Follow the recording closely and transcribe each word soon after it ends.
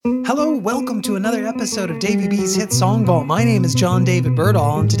Hello, welcome to another episode of Davey Bee's Hit Song Vault. My name is John David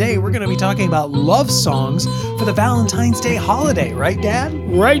Birdall, and today we're going to be talking about love songs for the Valentine's Day holiday, right, Dad?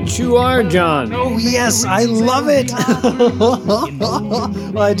 Right you are, John. Oh, yes, I love it.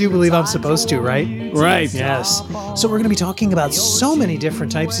 Well, I do believe I'm supposed to, right? Right. Yes. So we're going to be talking about so many different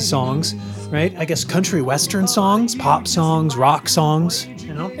types of songs, right? I guess country western songs, pop songs, rock songs,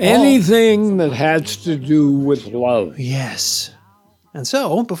 you know? Anything that has to do with love. Yes. And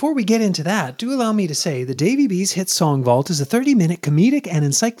so, before we get into that, do allow me to say the Davey Bee's Hit Song Vault is a 30-minute comedic and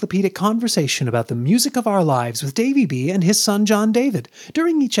encyclopedic conversation about the music of our lives with Davey Bee and his son John David.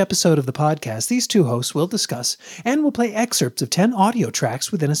 During each episode of the podcast, these two hosts will discuss and will play excerpts of 10 audio tracks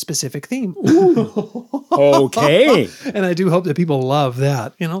within a specific theme. Okay. And I do hope that people love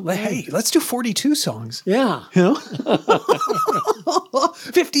that. You know, hey, let's do 42 songs. Yeah. You know?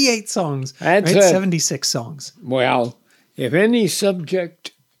 58 songs. That's right? it. 76 songs. Well, if any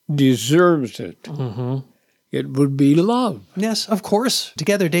subject deserves it, it would be love. Yes, of course.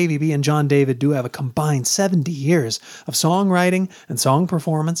 Together, Davey Bee and John David do have a combined 70 years of songwriting and song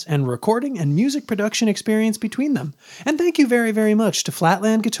performance and recording and music production experience between them. And thank you very, very much to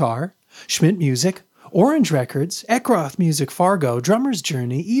Flatland Guitar, Schmidt Music, Orange Records, Eckroth Music Fargo, Drummer's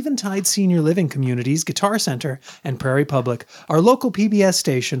Journey, Eventide Senior Living Communities, Guitar Center, and Prairie Public, our local PBS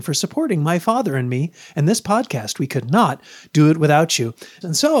station, for supporting my father and me, and this podcast. We could not do it without you.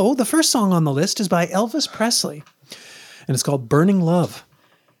 And so, the first song on the list is by Elvis Presley, and it's called Burning Love.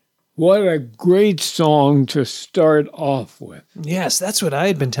 What a great song to start off with. Yes, that's what I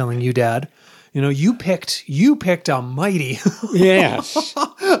had been telling you, Dad. You know, you picked a mighty, Yes.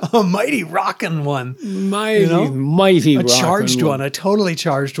 a mighty rockin' one. Mighty, You know? mighty A rockin' charged one, a totally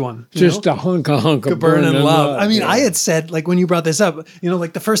charged one. you Just know? a hunk of Burning love. I mean, yeah. I had said, like, when you brought this up, you know,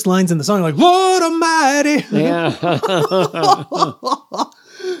 like the first lines in the song, like, Lord Almighty. Yeah.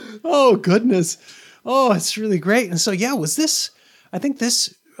 Oh, goodness. Oh, it's really great. And so, yeah, I think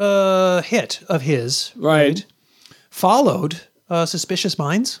this hit of his, Right. followed Suspicious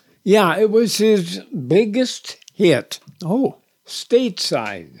Minds. Yeah, it was his biggest hit Oh,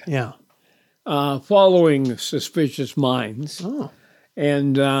 stateside, yeah. following Suspicious Minds. Oh,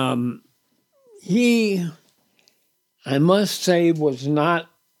 And he, I must say, was not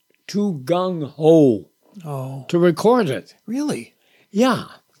too gung-ho oh, to record it. really? Yeah,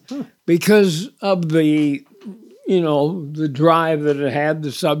 because of the, the drive that it had,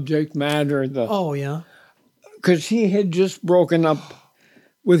 the subject matter, Oh, yeah. because he had just broken up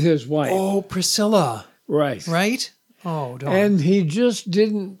with his wife. Oh, Priscilla, Right. right? Oh, darn. And he just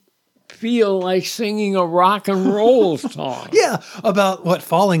didn't feel like singing a rock and roll song. Yeah, about what,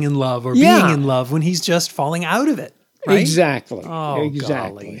 falling in love or Yeah. being in love when he's just falling out of it, right? Exactly. Oh,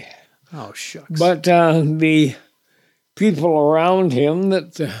 exactly. golly. Oh, shucks. But the people around him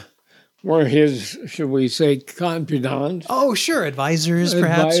that were his, should we say, confidants. Oh, sure, advisors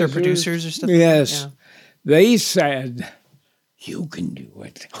perhaps, or Advisors. producers or stuff. Yes. Yeah. They said, you can do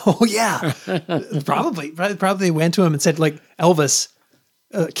it. Oh, yeah. Probably went to him and said, like, Elvis,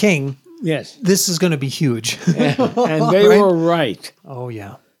 King, Yes. this is going to be huge. And they Right? were right. Oh,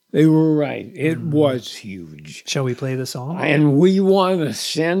 yeah. They were right. It was huge. Shall we play the song? And we want to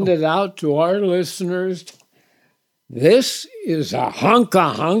send it out to our listeners. This is a hunk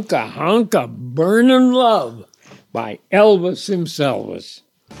of burning love by Elvis himself. Lord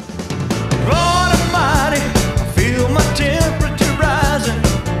Almighty, I feel my temperature rising.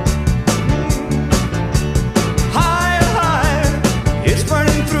 Higher, higher, it's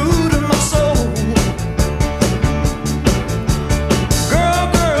burning through to my soul. Girl,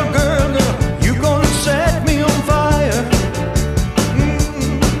 girl, girl, girl, you gonna set me on fire.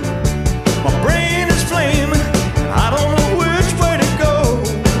 My brain is flaming, I don't know which way to go.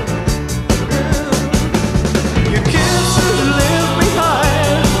 Your kisses live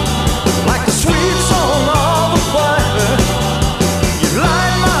behind like a sweet song of a choir. You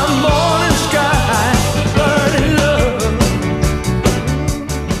light my morning sky, burning love.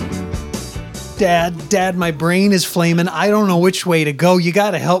 Dad, my brain is flaming. I don't know which way to go. You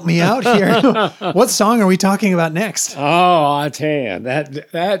got to help me out here. What song are we talking about next? Oh, I tell you,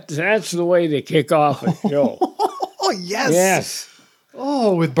 that's the way to kick off a show. Oh, yes. Yes.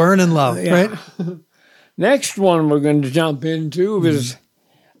 Oh, with Burning Love, Yeah. right? Next one we're going to jump into is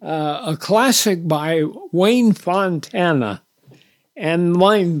a classic by Wayne Fontana and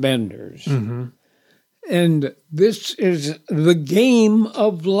Mindbenders. And this is The Game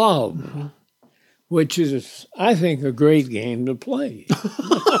of Love, which is, I think, a great game to play.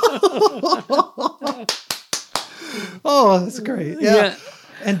 Oh, that's great. Yeah.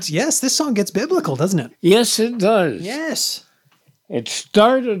 And yes, this song gets biblical, doesn't it? Yes, it does. Yes. It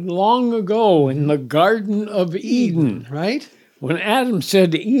started long ago in the Garden of Eden. Right? When Adam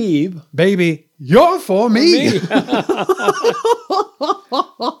said to Eve, Baby, you're for me.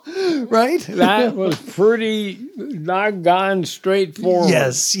 Right? that was pretty doggone straightforward.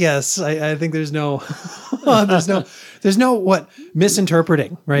 Yes. I think there's no, there's no what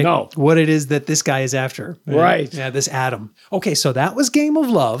misinterpreting, right? No. What it is that this guy is after. Right. Yeah, this Adam. Okay, so that was Game of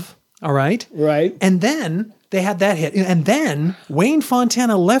Love. All right. Right. And then they had that hit. And then Wayne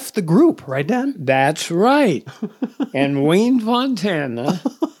Fontana left the group, right, Dan? That's right. And Wayne Fontana,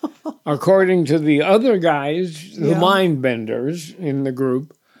 according to the other guys, the Mindbenders in the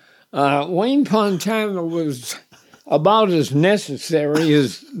group, Wayne Fontana was about as necessary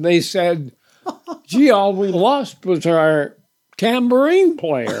as they said, gee, all we lost was our tambourine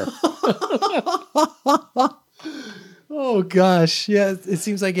player. Oh, gosh. Yeah, it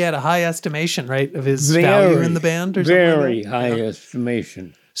seems like he had a high estimation, right, of his value in the band or something Very like that? high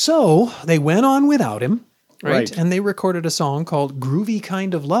estimation. So they went on without him, right? Right. And they recorded a song called Groovy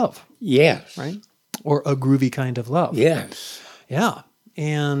Kind of Love, Yes. right? Or A Groovy Kind of Love. Yes. Yeah.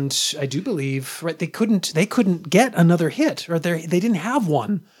 And I do believe, right, they couldn't get another hit, or they didn't have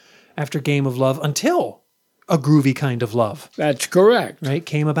one after Game of Love until A Groovy Kind of Love, That's correct. right,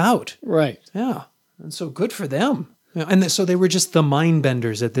 came about. Right. Yeah. And so good for them. Yeah, and so they were just the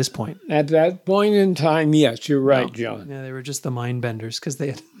Mindbenders at this point. At that point in time, yes, you're right, John. Yeah, they were just the Mindbenders because they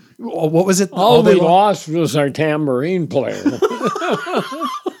had, what was it? All they we lost was our tambourine player.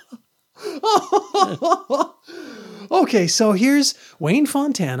 Okay, so here's Wayne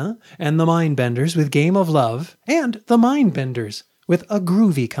Fontana and the Mindbenders with Game of Love, and the Mindbenders with A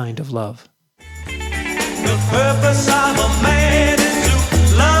Groovy Kind of Love. The purpose of a man is to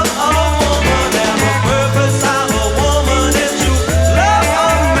love a woman, and the purpose of a woman is to love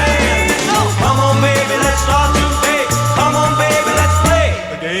a man. So come on, baby, let's start today. Come on, baby, let's play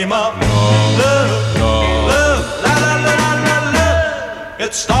the game of love, love, la la la la la la.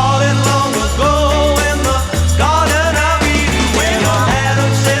 It started long ago in the Garden of Eden when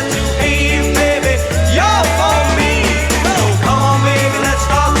Adam said to Eve, baby, you're for me. So come on, baby, let's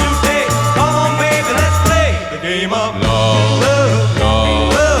start today. Come on, baby, let's play the game of love, love,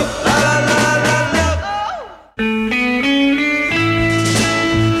 love, la la la la la.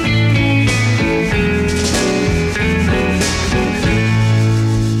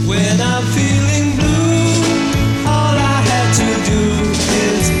 When I'm feeling blue, all I have to do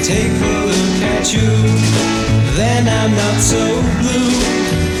is take a look at you. Then I'm not so blue.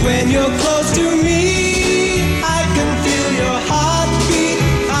 When you're close to me, I can feel your heartbeat.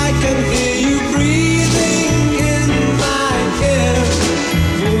 I can hear you breathing in my ear.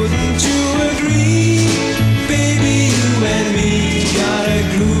 Wouldn't you agree? Baby, you and me got a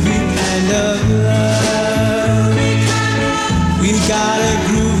groovy kind of love. We got a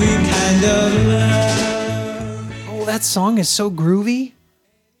groovy kind of love. Oh, that song is so groovy.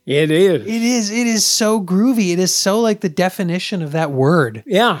 It is. It is so groovy. It is so like the definition of that word.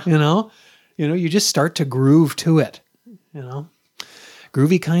 Yeah. You know, you just start to groove to it,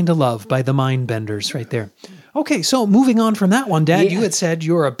 Groovy Kind of Love by the Mindbenders right there. Okay, so moving on from that one, Dad, you had said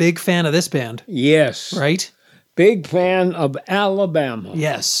you're a big fan of this band, Yes. right? Big fan of Alabama.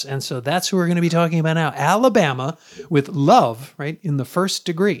 Yes, and so that's who we're going to be talking about now. Alabama with Love, right, in the First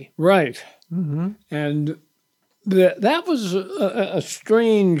Degree. Right. Mm-hmm. And that was a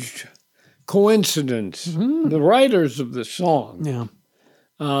strange coincidence. Mm-hmm. The writers of the song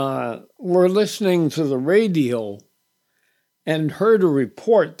were listening to the radio and heard a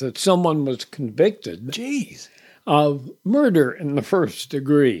report that someone was convicted Jeez. of murder in the first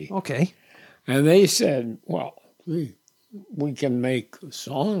degree. Okay. And they said, well, we can make a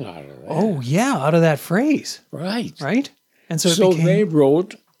song out of that. Oh, yeah, out of that phrase. Right. Right? And so So it became... they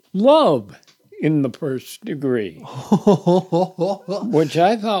wrote Love in the First Degree, which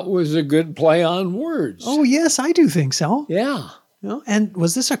I thought was a good play on words. Oh, yes, I do think so. Yeah. And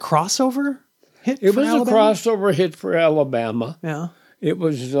was this a crossover hit It for was Alabama? a crossover hit for Alabama. Yeah. It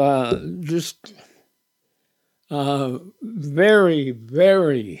was just very,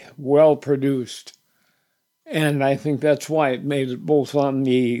 very well produced. And I think that's why it made it both on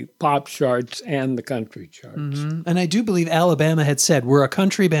the pop charts and the country charts. Mm-hmm. And I do believe Alabama had said, we're a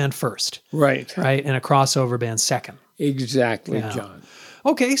country band first, Right. right? And a crossover band second. Exactly, Yeah. John.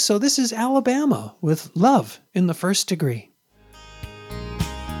 Okay, so this is Alabama with Love in the First Degree.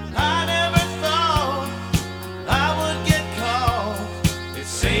 I never thought I would get caught. It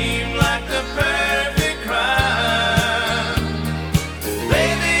seemed like the perfect crime.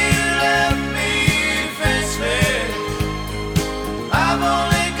 Baby, you left me faceless. I've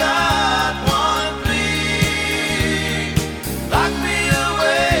only got one plea. Lock me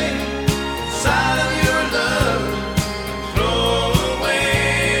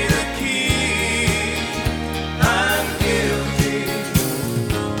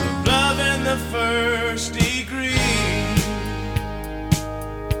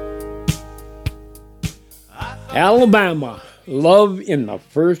Alabama, Love in the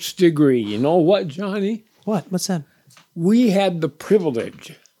First Degree. You know what, Johnny? What? What's that? We had the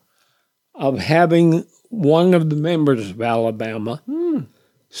privilege of having one of the members of Alabama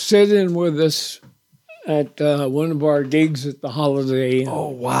sit in with us at one of our gigs at the Holiday. Oh,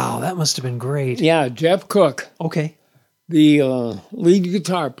 wow. That must have been great. Yeah, Jeff Cook, Okay. the lead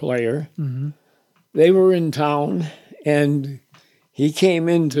guitar player, they were in town, and he came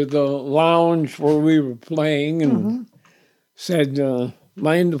into the lounge where we were playing and said,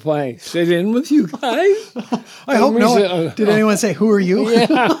 mind if I sit in with you guys? I hope we no. said, Did anyone say, who are you?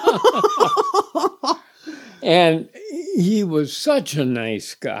 Yeah. And he was such a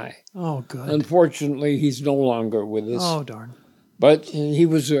nice guy. Oh, good. Unfortunately, he's no longer with us. Oh, darn. But he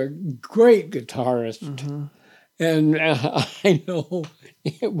was a great guitarist. And I know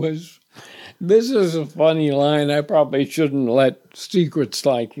it was, this is a funny line. I probably shouldn't let secrets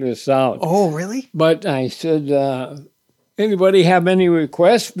like this out. Oh, really? But I said, anybody have any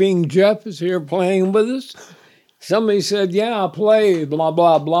requests, being Jeff is here playing with us? Somebody said, yeah, I'll play blah,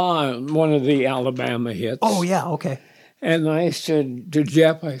 blah, blah, one of the Alabama hits. Oh, yeah. Okay. And I said to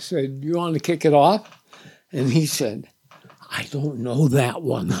Jeff, I said, you want to kick it off? And he said, I don't know that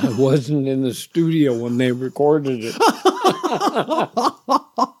one. I wasn't in the studio when they recorded it.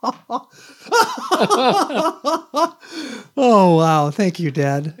 Oh, wow. Thank you,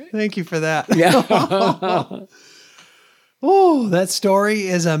 Dad. Thank you for that. Yeah. Oh, that story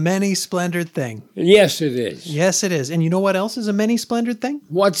is a many splendored thing. Yes, it is. Yes, it is. And you know what else is a many splendored thing?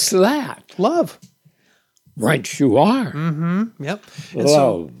 What's that? Love. Right, you are. Yep. And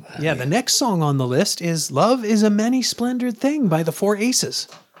Love. yeah, the next song on the list is Love is a Many Splendored Thing by the Four Aces.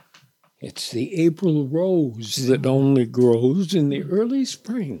 It's the April rose that only grows in the early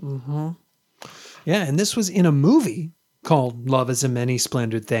spring. Yeah, and this was in a movie called Love is a Many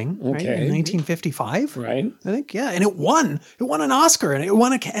Splendored Thing, right? Okay. In 1955. Right? I think, yeah. And it won. It won an Oscar and it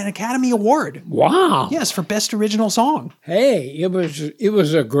won an Academy Award. Wow. Yes, for Best Original Song. Hey, it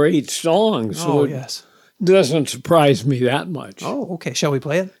was a great song, so Oh, it yes. doesn't surprise me that much. Oh, okay. Shall we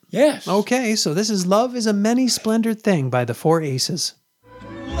play it? Yes. Okay, so this is Love is a Many Splendored Thing by the Four Aces.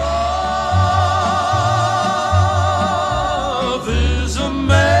 Love is a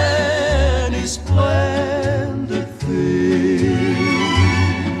many splendid thing.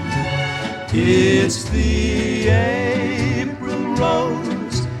 It's the April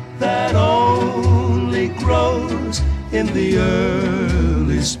rose that only grows in the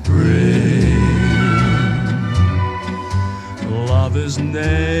early spring. Love is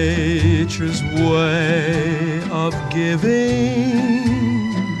nature's way of giving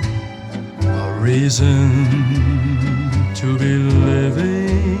a reason to be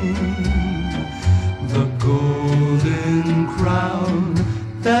living, the golden crown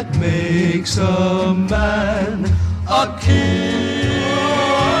that makes a man a king.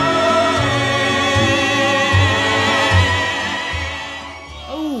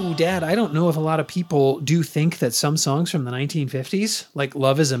 Oh, Dad, I don't know if a lot of people do think that some songs from the 1950s, like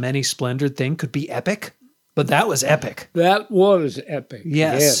Love is a Many Splendored Thing, could be epic, but that was epic. That was epic.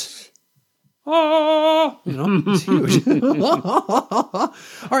 Yes. Oh, you know, it's huge. All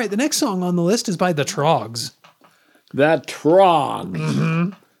right, the next song on the list is by the Trogs. That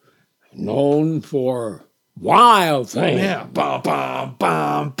Trogs, known for Wild Thing. Yeah, bum, bum,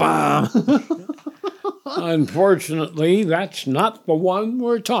 bum, bum. Unfortunately, that's not the one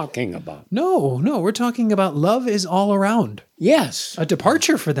we're talking about. No, we're talking about Love is All Around. Yes. A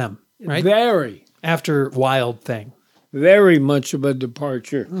departure for them, right? Very, After Wild Thing. very much of a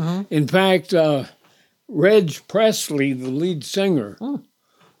departure. In fact, Reg Presley, the lead singer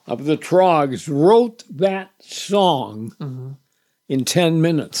of the Trogs, wrote that song in 10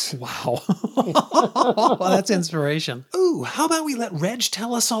 minutes. Wow. Well, that's inspiration. Ooh, how about we let Reg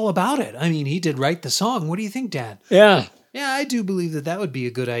tell us all about it? I mean, he did write the song. What do you think, Dad? Yeah. Yeah, I do believe that would be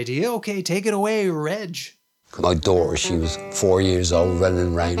a good idea. Okay, take it away, Reg. My daughter, she was 4 years old,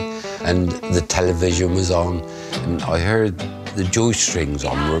 running around, and the television was on, and I heard the Joy Strings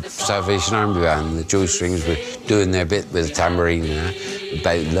on. We're Salvation Army band, and the Joy Strings were doing their bit with the tambourine, you know,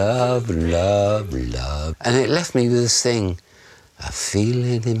 about love, love, love. And it left me with this thing. I feel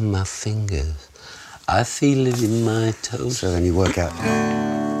it in my fingers. I feel it in my toes. So then you work out.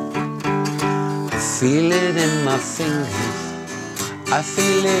 I feel it in my fingers. I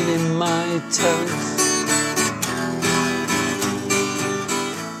feel it in my toes.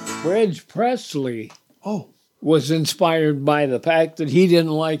 Reg Presley Oh. was inspired by the fact that he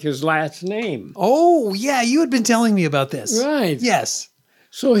didn't like his last name. Oh, yeah, you had been telling me about this. Right. Yes.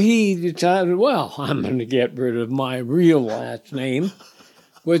 So he decided, well, I'm going to get rid of my real last name,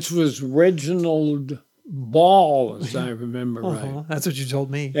 which was Reginald Ball, as I remember right. That's what you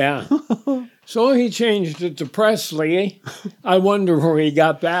told me. Yeah. So he changed it to Presley. I wonder where he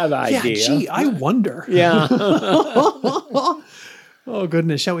got that idea. Yeah, gee, I wonder. Yeah. Oh,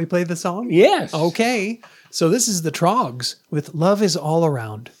 goodness. Shall we play the song? Yes. Okay. So this is the Trogs with Love Is All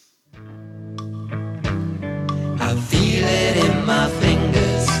Around. I feel it in my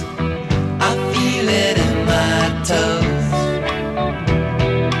fingers, I feel it in my toes.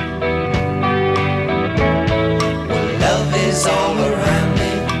 Well, love is all around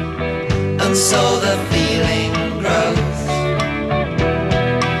me, and so the feeling grows.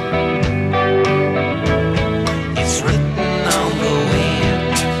 It's written on the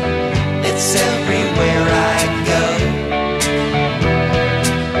wind, it's everywhere I go.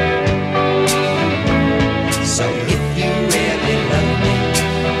 So if you really love me,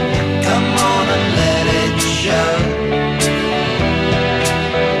 come on and let it show.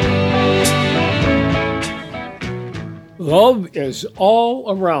 Love is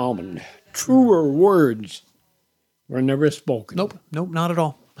all around. Truer words were never spoken. Nope, not at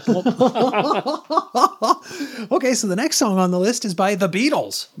all. Okay, so the next song on the list is by the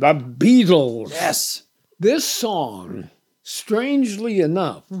Beatles. The Beatles. Yes. This song, strangely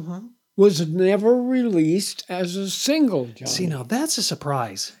enough, was never released as a single, John. See, now that's a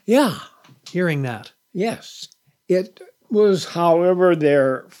surprise, Yeah. hearing that. Yes. It was, however,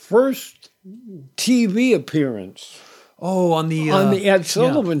 their first TV appearance Oh, on the Ed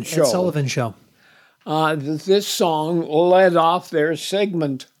Sullivan Show. Ed Sullivan Show. This song led off their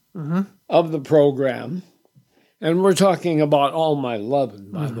segment of the program. And we're talking about All My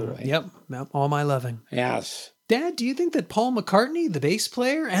Lovin', by the way. Yep, All My Loving. Yes. Dad, do you think that Paul McCartney, the bass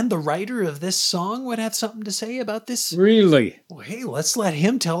player and the writer of this song, would have something to say about this? Really? Well, hey, let's let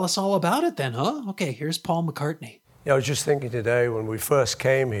him tell us all about it then, huh? Okay, here's Paul McCartney. Yeah, I was just thinking today when we first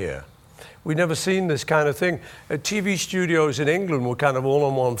came here, we'd never seen this kind of thing. TV studios in England were kind of all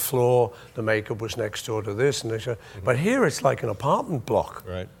on one floor. The makeup was next door to this and this. But here it's like an apartment block.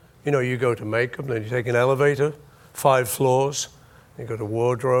 Right. You know, you go to makeup, then you take an elevator, 5 floors, you go to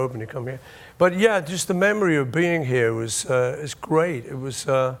wardrobe, and you come here. But yeah, just the memory of being here was is great. It was,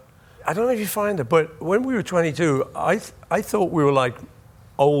 I don't know if you find it, but when we were 22, I thought we were like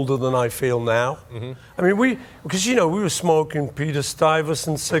older than I feel now. I mean, because you know, we were smoking Peter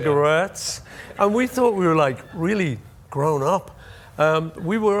Stuyvesant cigarettes, and we thought we were like really grown up.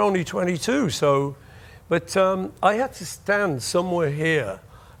 We were only 22, so, but I had to stand somewhere here,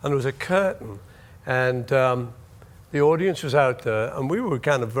 and there was a curtain, and the audience was out there, and we were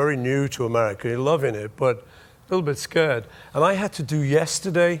kind of very new to America, loving it, but a little bit scared. And I had to do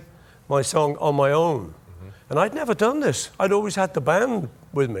Yesterday, my song, on my own. And I'd never done this. I'd always had the band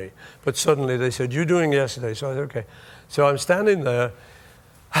with me. But suddenly they said, you're doing Yesterday. So I said, okay. So I'm standing there,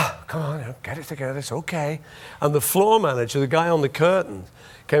 come on, get it together, it's okay. And the floor manager, the guy on the curtain,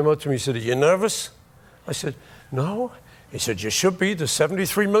 came up to me and said, are you nervous? I said, no. He said, you should be. There's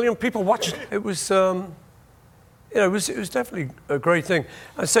 73 million people watching. It was, you know, it was definitely a great thing.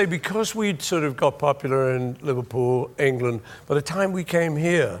 I'd say because we'd sort of got popular in Liverpool, England, by the time we came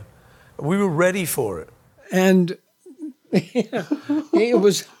here, we were ready for it. And it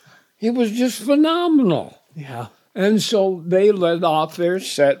was just phenomenal. Yeah. And so they led off their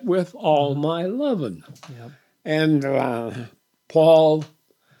set with All My Lovin'. Yep. And Paul,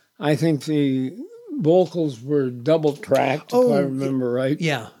 I think the vocals were double tracked, if I remember right.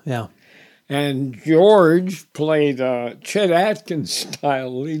 Yeah. And George played Chet Atkins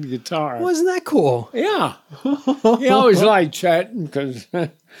style lead guitar. Wasn't that cool? Yeah. He always liked Chet because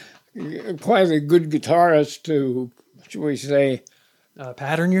quite a good guitarist to, should we say,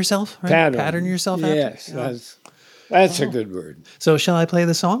 Pattern yourself, right? Pattern yourself after? Yes, that's a good word. So shall I play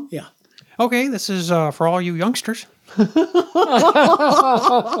the song? Yeah. Okay, this is for all you youngsters. Right?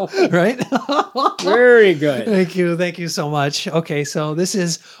 Very good. Thank you so much. Okay, so this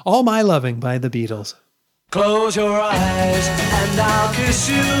is All My Loving by the Beatles. Close your eyes and I'll kiss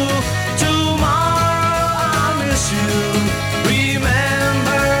you. Tomorrow I'll miss you.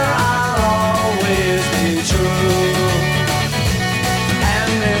 Remember, I'll always be true.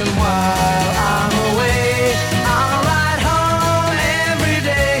 And then while I'm away, I'll ride home every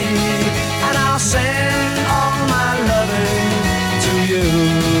day, and I'll send all my loving to you.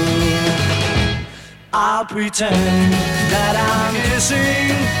 I'll pretend that I'm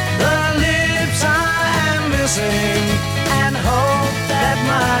kissing the lips I am missing, and hope that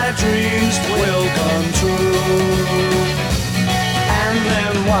my dreams will come true. And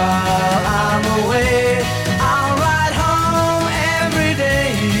then while I'm away, I'll ride home every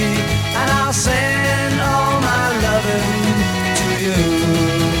day, and I'll send all my loving to you.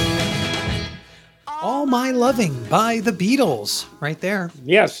 All My Loving by the Beatles. Right there.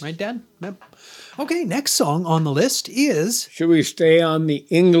 Yes. Right, Dad? Yep. Okay, next song on the list is... Should we stay on the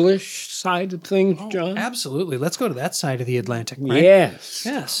English side of things, John? Absolutely. Let's go to that side of the Atlantic, right? Yes.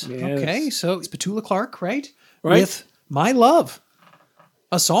 Yes. Yes. Okay, so it's Petula Clark, right? Right. With My Love,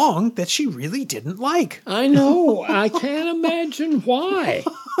 a song that she really didn't like. I know. I can't imagine why.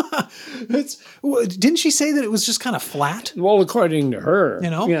 Didn't she say that it was just kind of flat? Well, according to her. You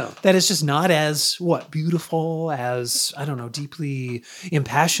know? Yeah. That it's just not as, beautiful, as, I don't know, deeply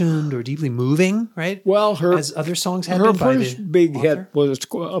impassioned or deeply moving, right? Well, as other songs have her been by first the big author. hit was,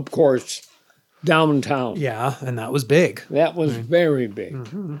 of course, Downtown. Yeah, and that was big. That was very big.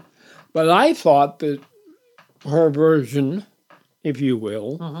 But I thought that her version, if you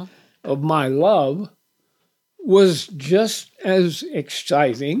will, of My Love was just as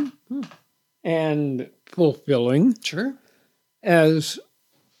exciting and fulfilling Sure. as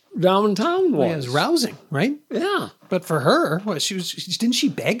Downtown was. It was rousing, right? Yeah. But for her, didn't she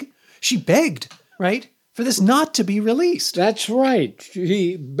beg? She begged, right? For this not to be released. That's right.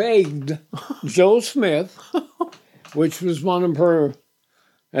 She begged Joe Smith, which was one of her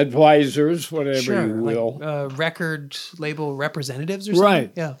advisors, whatever you will, like, record label representatives or something?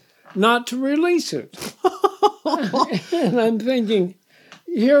 Right. Yeah. not to release it. And I'm thinking,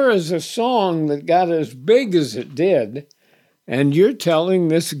 here is a song that got as big as it did, and you're telling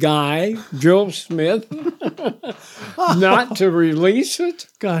this guy, Joe Smith, not to release it?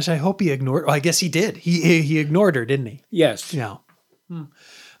 Gosh, I hope he ignored. Well, I guess he did. He ignored her, didn't he? Yes. Yeah.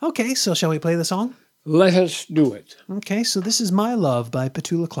 Okay, so shall we play the song? Let us do it. Okay, so this is My Love by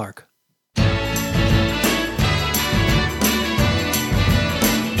Petula Clark.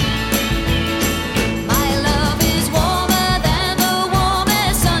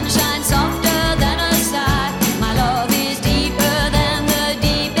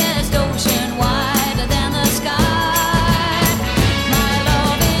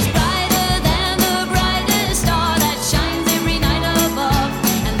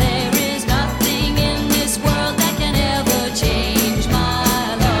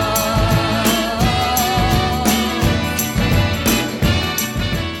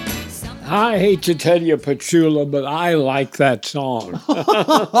 I hate to tell you, Petula, but I like that song.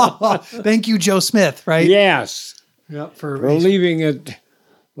 Thank you, Joe Smith, right? Yes. Yep, For leaving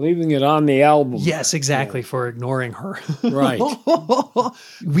it on the album. Yes, exactly, for ignoring her. Right.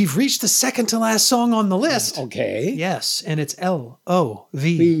 We've reached the second to last song on the list. Okay. Yes, and it's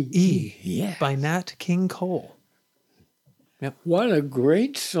L-O-V-E Yeah. by Nat King Cole. What a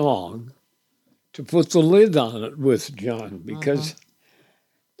great song to put the lid on it with, John, because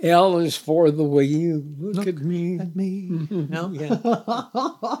L is for the way you look at me. At me. No? Yeah.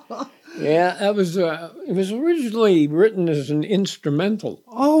 Yeah, it was originally written as an instrumental.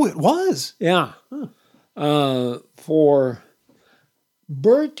 Oh, it was. Yeah. For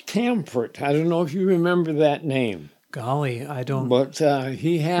Bert Camford. I don't know if you remember that name. Golly, I don't. But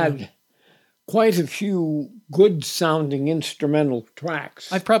he had quite a few good-sounding instrumental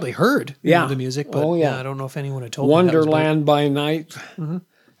tracks. I've probably heard the music, but I don't know if anyone had told me. Wonderland by Night.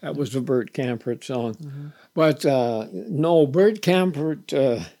 That was a Bert Camford song. But no, Bert Camford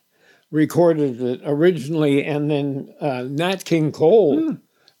recorded it originally, and then Nat King Cole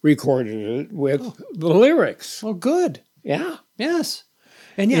recorded it with the lyrics. Oh, good. Yeah. Yes.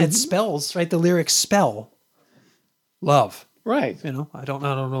 And it spells, right? The lyrics spell love. Right. You know, I don't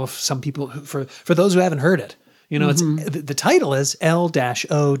know if some people, for those who haven't heard it, you know, it's the title is L-O-V-E.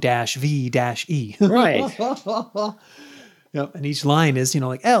 Right. Yep. And each line is,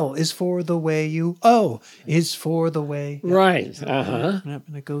 like L is for the way you, O is for the way. Yep. Right. Uh-huh. Yep.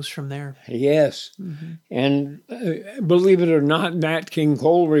 And it goes from there. Yes. And believe it or not, Nat King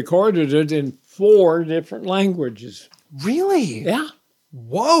Cole recorded it in 4 different languages. Really? Yeah.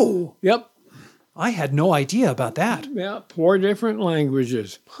 Whoa. Yep. I had no idea about that. Yeah, 4 different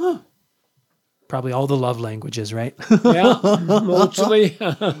languages. Huh. Probably all the love languages, right? Yeah, mostly.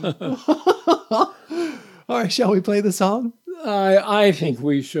 All right, shall we play the song? I think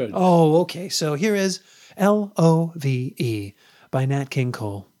we should. Oh, okay. So here is L-O-V-E by Nat King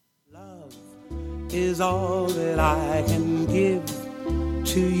Cole. Love is all that I can give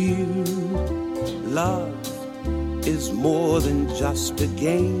to you. Love is more than just a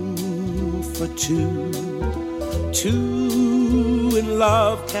game for two. Two in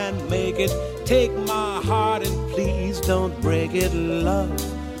love can make it. Take my heart and please don't break it. Love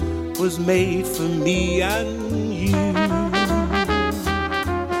was made for me and you.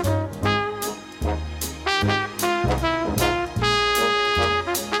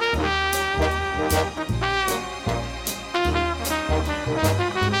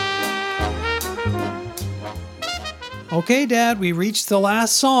 Okay, Dad, we reached the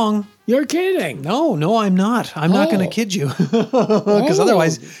last song. You're kidding. No, I'm not. I'm not going to kid you. Because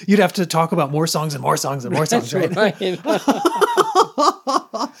otherwise, you'd have to talk about more songs and more songs and more songs, right? But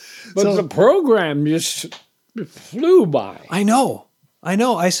the program just flew by. I know.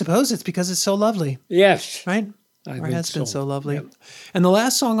 I suppose it's because it's so lovely, Yes. right? I Or think has been so lovely. Yep. And the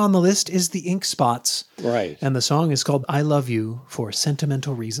last song on the list is The Ink Spots. Right. And the song is called I Love You for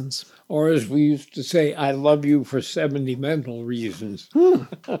Sentimental Reasons. Or as we used to say, I love you for sentimental reasons. Oh,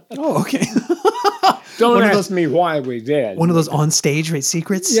 okay. Don't One of ask those- me why we did. One of those on-stage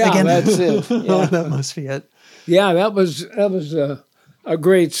secrets Yeah, again? that's it. Yeah. Oh, that must be it. Yeah, that was a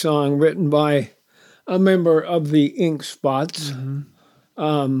great song written by a member of the Ink Spots.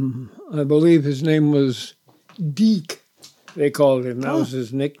 I believe his name was Deke. They called him. That was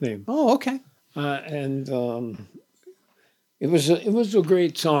his nickname. Oh, okay. And it was a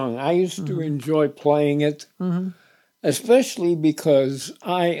great song. I used to enjoy playing it, especially because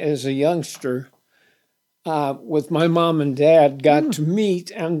I, as a youngster, with my mom and dad, got to meet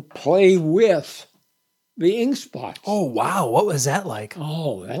and play with the Ink Spots. Oh, wow. What was that like?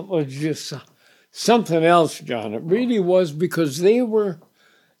 Oh, that was just something else, John. It really was, because they were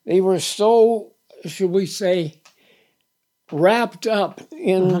so, should we say, wrapped up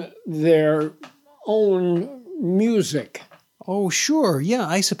in their own music. Oh, sure. Yeah,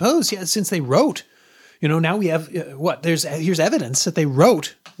 I suppose. Yeah, since they wrote. Now we have, here's evidence that they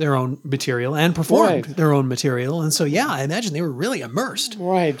wrote their own material and performed Right. their own material. And so, yeah, I imagine they were really immersed,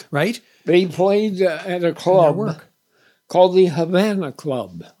 Right. right? They played at a club work. called the Havana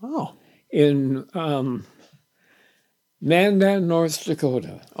Club Oh. in Mandan, North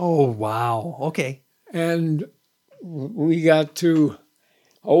Dakota. Oh, wow. Okay. And we got to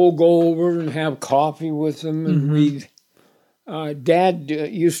go over and have coffee with them, and we'd Dad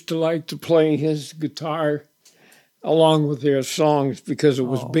used to like to play his guitar along with their songs because it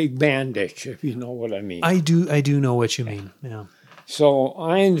was big bandish, if you know what I mean. I do know what you mean. Yeah. So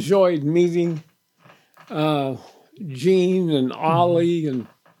I enjoyed meeting Gene and Ollie and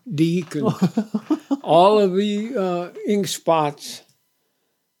Deke and all of the Ink Spots,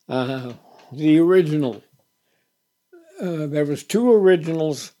 the original. There was 2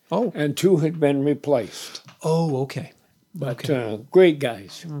 originals, and 2 had been replaced. Oh, okay. But great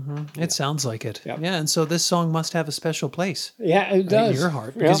guys. It sounds like it. Yep. Yeah, and so this song must have a special place Yeah, it does. in your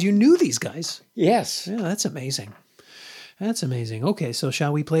heart because you knew these guys. Yes. Yeah, that's amazing. That's amazing. Okay, so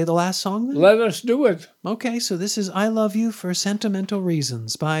shall we play the last song then? Let us do it. Okay, so this is I Love You for Sentimental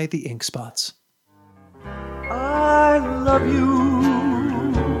Reasons by the Ink Spots. I love you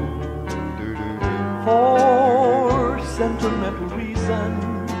for sentimental reasons.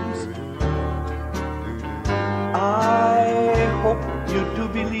 I hope you do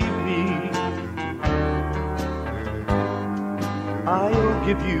believe me. I'll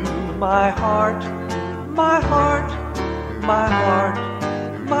give you my heart, my heart, my heart,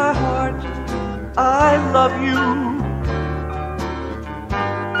 my heart. I love you,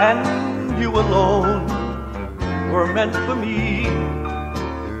 and you alone were meant for me.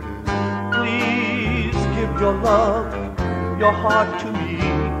 Please give your love, your heart to me,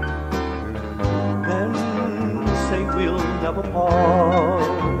 then say we'll never part.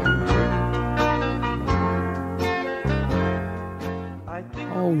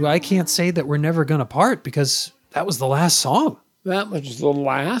 Oh, I can't say that we're never going to part because that was the last song. That was the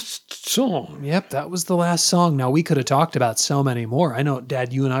last song. Yep, that was the last song. Now, we could have talked about so many more. I know,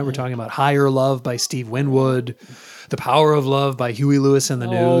 Dad, you and I were talking about Higher Love by Steve Winwood, The Power of Love by Huey Lewis and the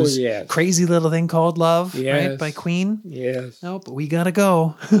Oh, News, yes. Crazy Little Thing Called Love, Yes. right, by Queen. Yes. Nope, we gotta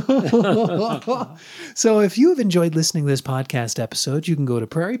go. So if you have enjoyed listening to this podcast episode, you can go to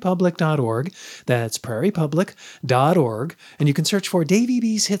prairiepublic.org. That's prairiepublic.org. And you can search for Davey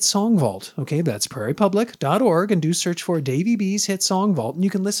Bee's Hit Song Vault. Okay, that's prairiepublic.org, and do search for Davey Bee's Hit Song Vault. And you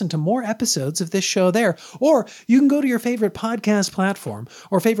can listen to more episodes of this show there. Or you can go to your favorite podcast platform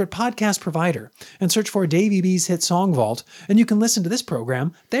or favorite podcast provider and search for Davey Bee's Hit Song Vault. And you can listen to this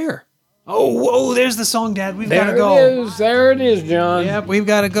program there. Oh, whoa, there's the song, Dad. We've got to go. There it is, John. Yep, we've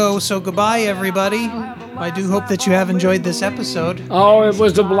got to go. So goodbye, everybody. I do hope that you have enjoyed this episode. Oh, it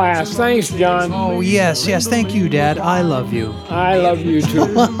was a blast. Thanks, John. Oh, yes. Thank you, Dad. I love you. I love you too.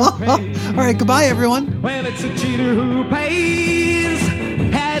 All right, goodbye, everyone. Well, it's a cheater who pays.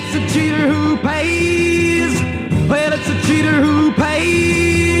 It's a cheater who pays. Well, it's a cheater who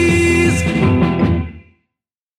pays.